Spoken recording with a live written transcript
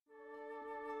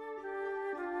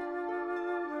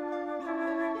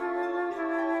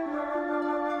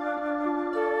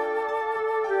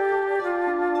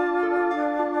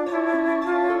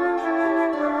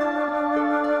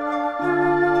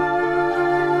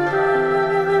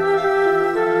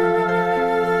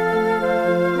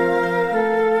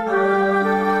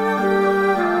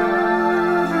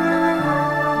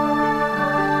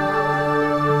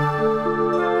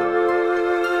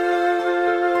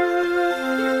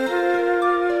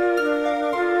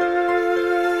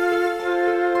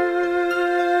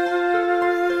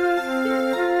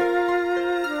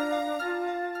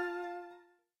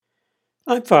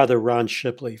I'm Father Ron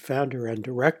Shipley, founder and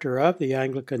director of the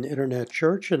Anglican Internet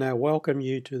Church, and I welcome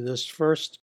you to this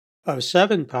first of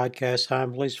 7 podcast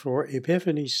homilies for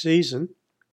Epiphany season,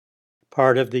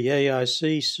 part of the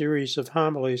AIC series of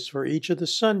homilies for each of the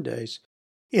Sundays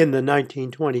in the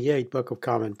 1928 Book of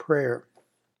Common Prayer.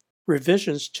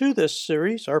 Revisions to this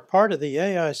series are part of the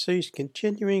AIC's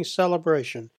continuing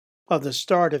celebration of the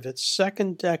start of its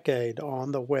second decade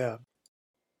on the web.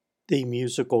 The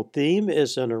musical theme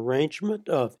is an arrangement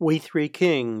of We Three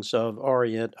Kings of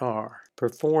Orient Are,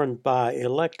 performed by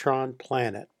Electron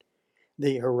Planet.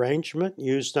 The arrangement,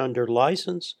 used under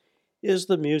license, is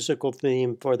the musical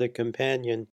theme for the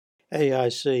companion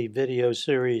AIC video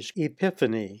series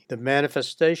Epiphany, the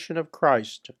Manifestation of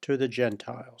Christ to the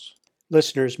Gentiles.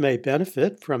 Listeners may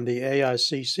benefit from the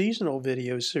AIC seasonal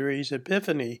video series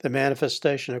Epiphany, the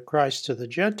Manifestation of Christ to the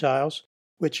Gentiles,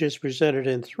 which is presented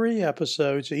in 3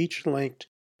 episodes, each linked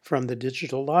from the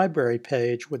digital library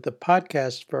page, with the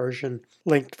podcast version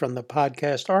linked from the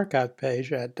podcast archive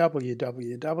page at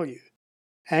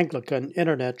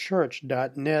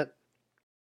www.anglicaninternetchurch.net.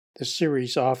 The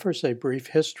series offers a brief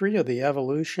history of the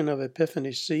evolution of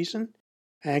Epiphany season,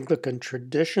 Anglican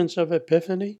traditions of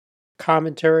Epiphany,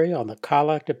 commentary on the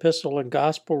Collect, Epistle, and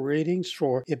Gospel readings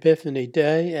for Epiphany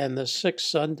Day and the 6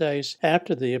 Sundays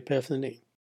after the Epiphany.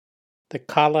 The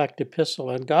Collect, Epistle,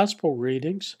 and Gospel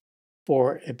readings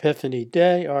for Epiphany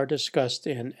Day are discussed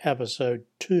in Episode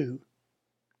 2.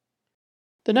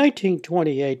 The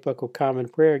 1928 Book of Common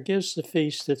Prayer gives the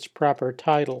feast its proper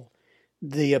title,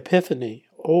 the Epiphany,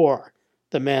 or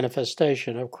the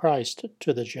Manifestation of Christ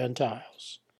to the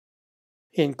Gentiles.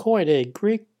 In Koine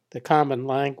Greek, the common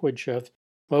language of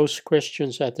most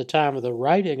Christians at the time of the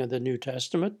writing of the New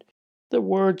Testament, the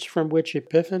words from which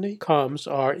Epiphany comes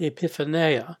are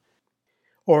epiphaneia,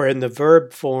 or in the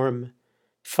verb form,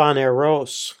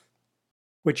 phaneros,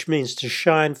 which means to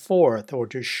shine forth or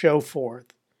to show forth.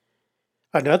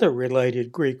 Another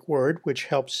related Greek word which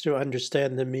helps to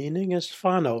understand the meaning is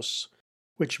phanos,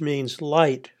 which means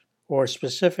light, or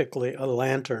specifically a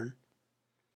lantern.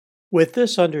 With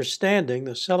this understanding,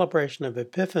 the celebration of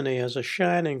Epiphany as a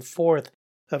shining forth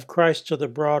of Christ to the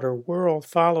broader world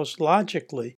follows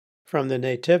logically from the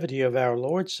Nativity of our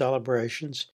Lord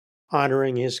celebrations,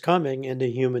 honoring his coming into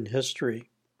human history.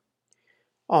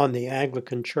 On the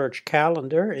Anglican Church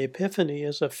calendar, Epiphany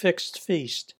is a fixed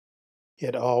feast.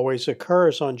 It always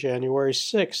occurs on January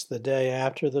 6th, the day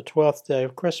after the 12th day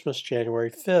of Christmas, January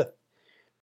 5th.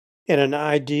 In an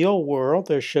ideal world,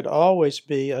 there should always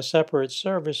be a separate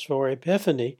service for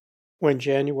Epiphany when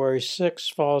January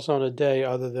 6th falls on a day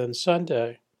other than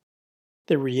Sunday.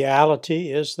 The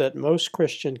reality is that most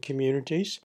Christian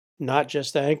communities, not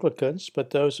just Anglicans,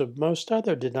 but those of most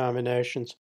other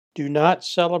denominations, do not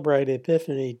celebrate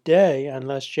Epiphany Day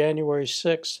unless January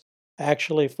 6th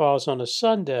actually falls on a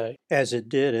Sunday, as it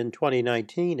did in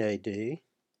 2019 AD.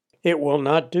 It will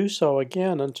not do so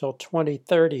again until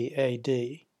 2030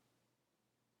 AD.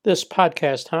 This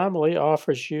podcast homily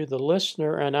offers you, the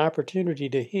listener, an opportunity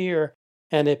to hear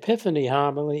an Epiphany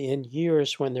homily in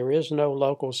years when there is no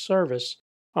local service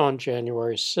on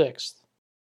January 6th.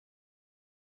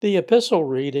 The epistle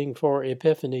reading for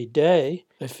Epiphany Day,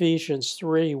 Ephesians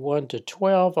 3,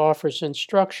 1-12, offers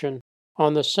instruction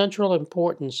on the central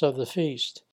importance of the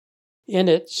feast. In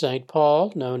it, St.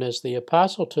 Paul, known as the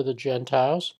Apostle to the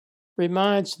Gentiles,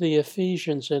 reminds the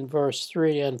Ephesians in verse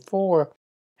 3 and 4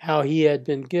 how he had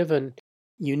been given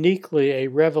uniquely a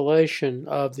revelation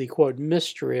of the, quote,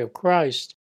 mystery of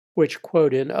Christ, which,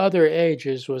 quote, in other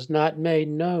ages was not made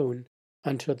known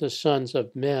unto the sons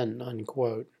of men,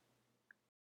 unquote.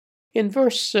 In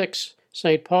verse 6,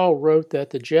 St. Paul wrote that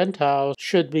the Gentiles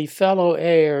should be fellow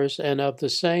heirs and of the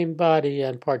same body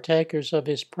and partakers of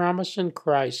his promise in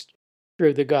Christ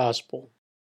through the gospel.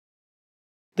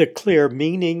 The clear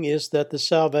meaning is that the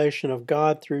salvation of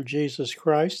God through Jesus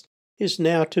Christ is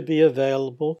now to be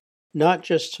available not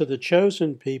just to the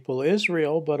chosen people,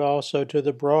 Israel, but also to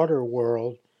the broader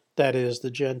world, that is, the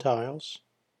Gentiles.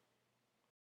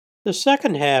 The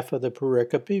second half of the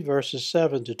pericope, verses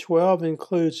 7-12,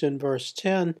 includes in verse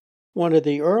 10 one of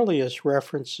the earliest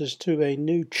references to a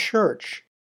new church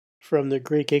from the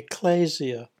Greek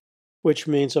ecclesia, which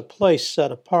means a place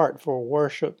set apart for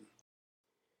worship.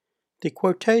 The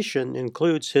quotation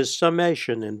includes his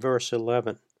summation in verse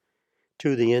 11,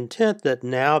 to the intent that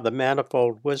now the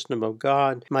manifold wisdom of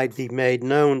God might be made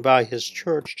known by his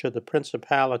church to the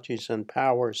principalities and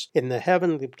powers in the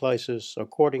heavenly places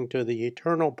according to the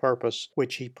eternal purpose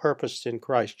which he purposed in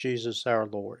Christ Jesus our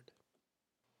Lord.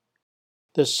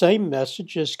 The same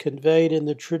message is conveyed in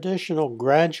the traditional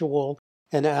gradual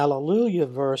and Alleluia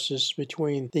verses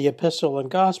between the Epistle and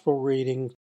Gospel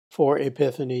reading for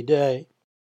Epiphany Day.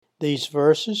 These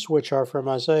verses, which are from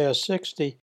Isaiah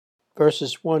 60,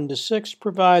 verses 1 to 6,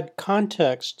 provide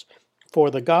context for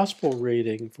the Gospel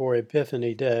reading for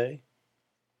Epiphany Day.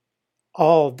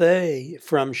 All they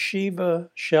from Sheba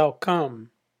shall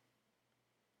come.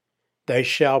 They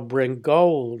shall bring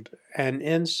gold and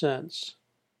incense,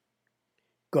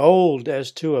 gold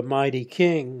as to a mighty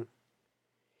king,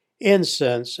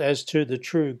 incense as to the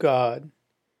true God,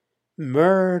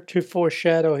 myrrh to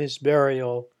foreshadow his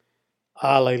burial.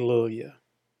 Alleluia.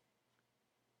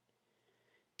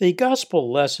 The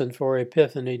Gospel lesson for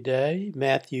Epiphany Day,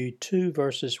 Matthew 2,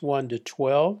 verses 1 to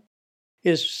 12,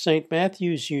 is St.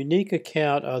 Matthew's unique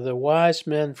account of the wise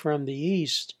men from the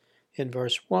east in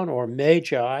verse 1, or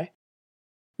magi,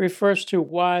 refers to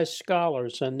wise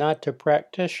scholars and not to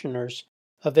practitioners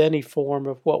of any form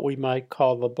of what we might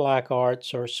call the black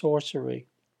arts or sorcery.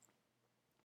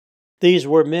 These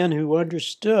were men who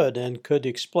understood and could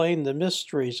explain the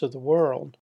mysteries of the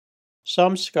world.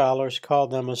 Some scholars call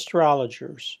them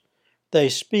astrologers. They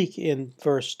speak in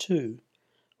verse 2,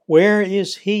 "Where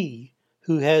is he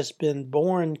who has been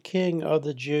born King of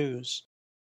the Jews?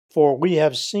 For we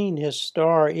have seen his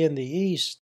star in the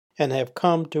east and have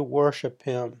come to worship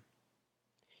him."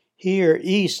 Here,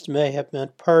 east may have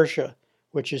meant Persia,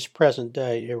 which is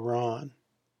present-day Iran.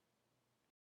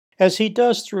 As he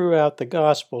does throughout the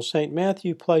Gospel, St.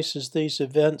 Matthew places these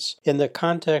events in the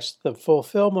context of the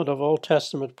fulfillment of Old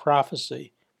Testament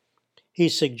prophecy. He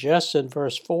suggests in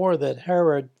verse 4 that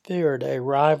Herod feared a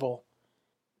rival.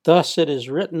 Thus it is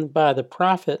written by the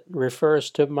prophet,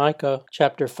 refers to Micah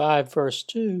chapter 5, verse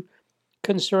 2,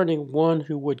 concerning one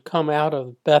who would come out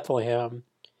of Bethlehem,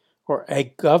 or a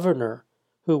governor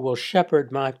who will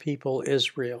shepherd my people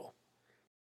Israel.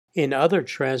 In other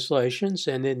translations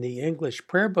and in the English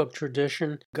prayer book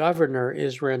tradition, governor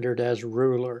is rendered as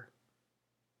ruler.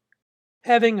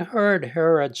 Having heard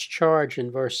Herod's charge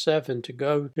in verse 7 to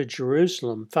go to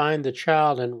Jerusalem, find the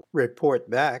child, and report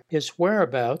back his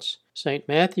whereabouts, St.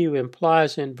 Matthew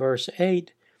implies in verse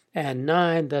 8 and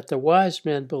 9 that the wise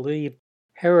men believed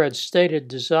Herod's stated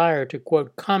desire to,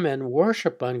 quote, come and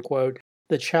worship, unquote,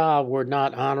 the child were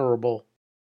not honorable.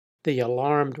 The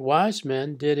alarmed wise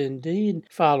men did indeed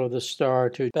follow the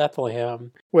star to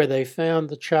Bethlehem, where they found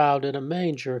the child in a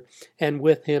manger, and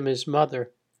with him his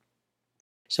mother.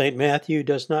 St. Matthew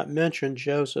does not mention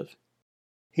Joseph.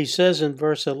 He says in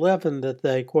verse 11 that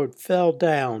they, quote, fell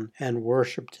down and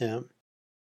worshipped him.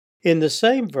 In the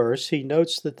same verse, he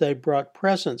notes that they brought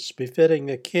presents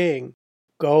befitting a king,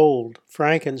 gold,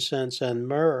 frankincense, and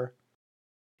myrrh.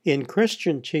 In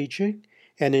Christian teaching,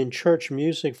 and in church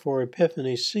music for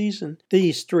Epiphany season,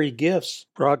 these three gifts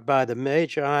brought by the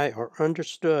Magi are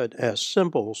understood as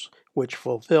symbols which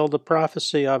fulfill the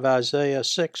prophecy of Isaiah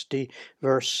 60,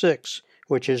 verse 6,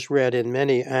 which is read in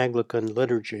many Anglican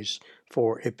liturgies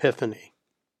for Epiphany.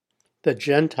 The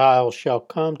Gentiles shall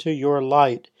come to your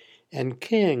light, and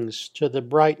kings to the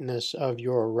brightness of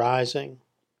your rising.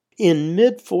 In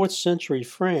mid-4th century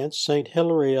France, St.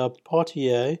 Hilary of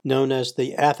Poitiers, known as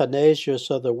the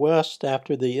Athanasius of the West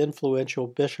after the influential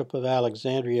Bishop of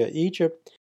Alexandria,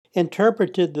 Egypt,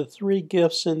 interpreted the three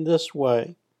gifts in this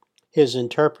way. His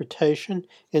interpretation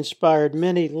inspired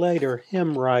many later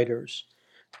hymn writers.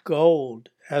 Gold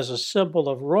as a symbol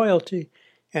of royalty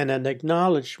and an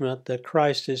acknowledgement that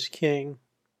Christ is King.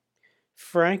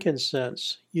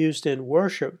 Frankincense, used in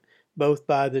worship both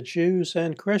by the Jews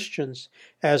and Christians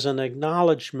as an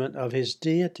acknowledgement of his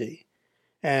deity,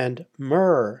 and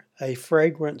myrrh, a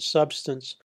fragrant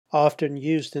substance often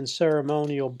used in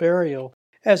ceremonial burial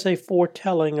as a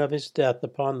foretelling of his death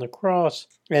upon the cross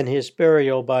and his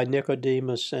burial by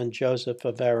Nicodemus and Joseph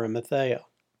of Arimathea.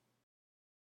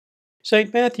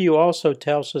 St. Matthew also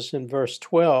tells us in verse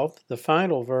 12, the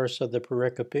final verse of the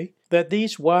pericope, that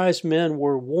these wise men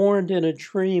were warned in a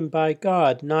dream by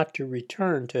God not to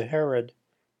return to Herod.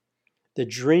 The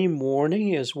dream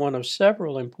warning is one of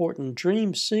several important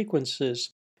dream sequences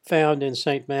found in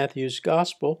St. Matthew's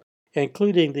Gospel,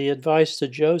 including the advice to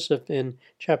Joseph in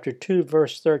chapter 2,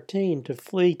 verse 13 to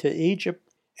flee to Egypt,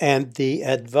 and the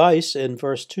advice in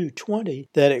verse 2:20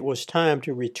 that it was time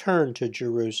to return to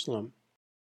Jerusalem.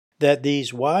 That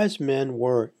these wise men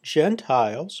were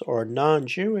Gentiles or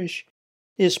non-Jewish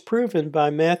is proven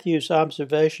by Matthew's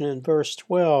observation in verse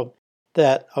 12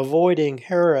 that, avoiding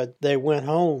Herod, they went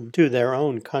home to their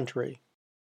own country.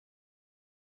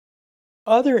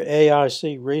 Other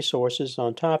AIC resources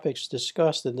on topics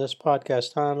discussed in this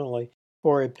podcast homily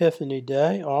for Epiphany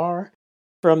Day are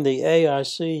from the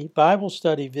AIC Bible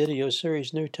Study video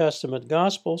series New Testament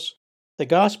Gospels, The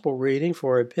Gospel reading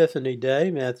for Epiphany Day,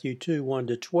 Matthew 2,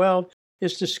 1-12,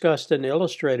 is discussed and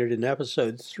illustrated in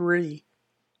Episode 3.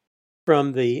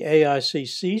 From the AIC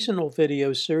seasonal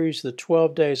video series, The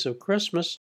 12 Days of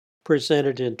Christmas,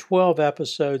 presented in 12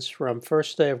 episodes from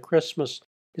First Day of Christmas,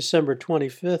 December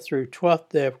 25th, through 12th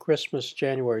Day of Christmas,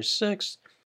 January 6th,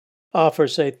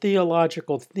 offers a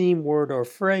theological theme word or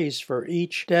phrase for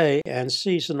each day and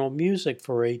seasonal music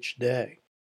for each day.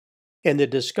 In the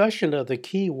discussion of the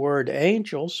key word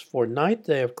angels for 9th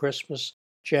Day of Christmas,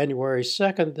 January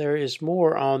 2nd, there is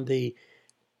more on the,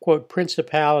 quote,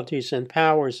 principalities and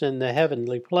powers in the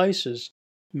heavenly places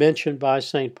mentioned by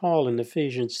St. Paul in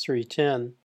Ephesians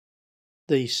 3:10.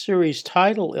 The series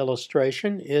title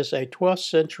illustration is a 12th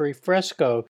century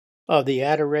fresco of the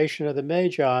Adoration of the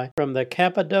Magi from the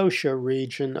Cappadocia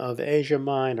region of Asia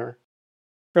Minor.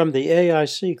 From the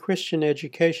AIC Christian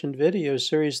Education video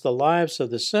series, The Lives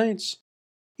of the Saints,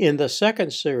 in the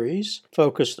second series,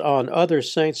 focused on other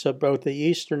saints of both the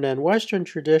Eastern and Western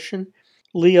tradition,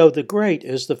 Leo the Great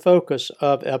is the focus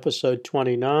of episode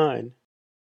 29.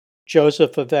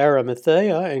 Joseph of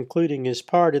Arimathea, including his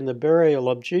part in the burial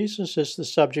of Jesus, is the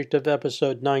subject of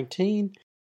episode 19,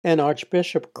 and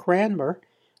Archbishop Cranmer,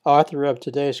 author of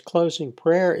today's closing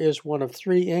prayer, is one of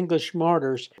 3 English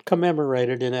martyrs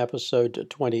commemorated in episode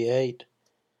 28.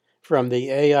 From the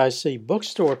AIC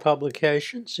bookstore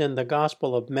publications, in the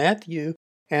Gospel of Matthew,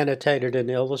 annotated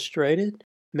and illustrated,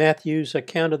 Matthew's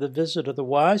account of the visit of the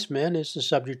wise men is the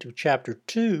subject of chapter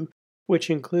 2,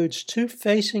 which includes 2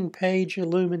 facing-page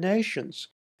illuminations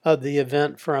of the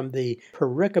event from the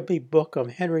pericope book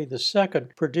of Henry II,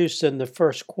 produced in the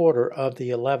first quarter of the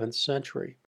 11th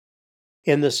century.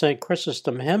 In the St.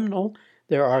 Chrysostom hymnal,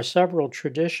 there are several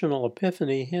traditional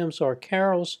Epiphany hymns or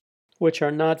carols which are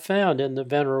not found in the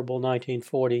venerable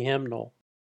 1940 hymnal.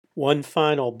 One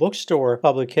final bookstore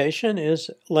publication is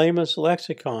Lama's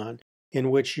Lexicon, in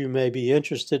which you may be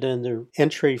interested in the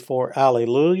entry for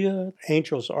Alleluia,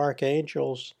 Angels,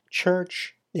 Archangels,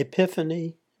 Church,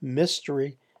 Epiphany,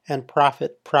 Mystery, and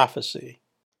Prophet Prophecy.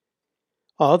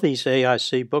 All these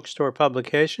AIC bookstore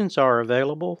publications are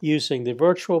available using the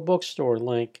virtual bookstore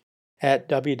link at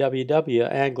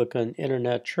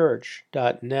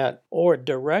www.anglicaninternetchurch.net or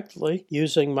directly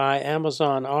using my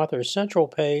Amazon Author Central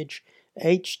page,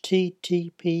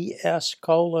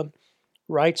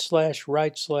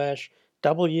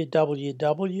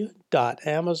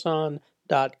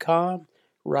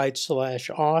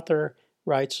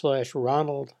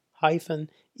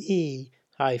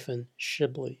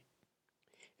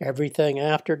 Everything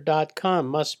after .com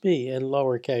must be in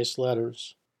lowercase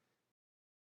letters.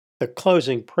 The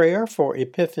closing prayer for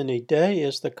Epiphany Day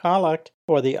is the collect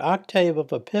for the Octave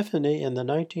of Epiphany in the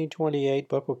 1928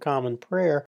 Book of Common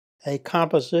Prayer, a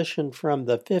composition from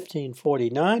the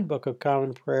 1549 Book of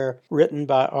Common Prayer written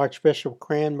by Archbishop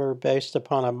Cranmer based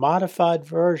upon a modified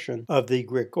version of the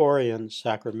Gregorian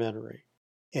Sacramentary.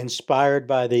 Inspired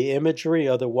by the imagery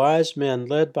of the wise men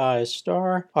led by a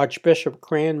star, Archbishop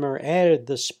Cranmer added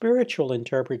the spiritual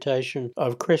interpretation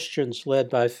of Christians led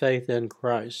by faith in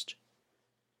Christ.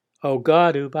 O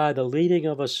God, who by the leading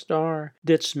of a star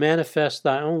didst manifest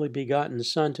thy only begotten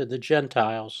Son to the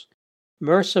Gentiles,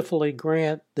 mercifully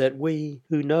grant that we,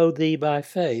 who know thee by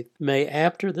faith, may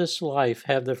after this life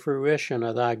have the fruition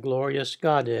of thy glorious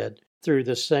Godhead, through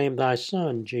the same thy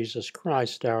Son, Jesus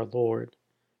Christ our Lord.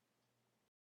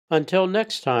 Until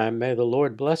next time, may the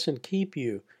Lord bless and keep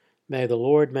you. May the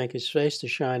Lord make his face to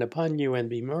shine upon you and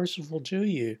be merciful to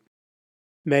you.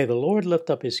 May the Lord lift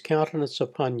up his countenance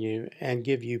upon you and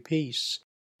give you peace.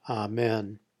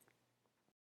 Amen.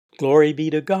 Glory be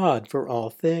to God for all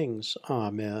things.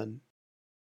 Amen.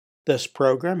 This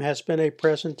program has been a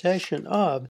presentation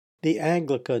of the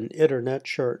Anglican Internet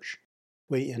Church.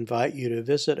 We invite you to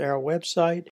visit our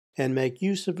website and make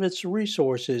use of its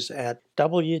resources at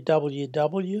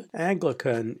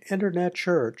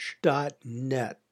www.anglicaninternetchurch.net.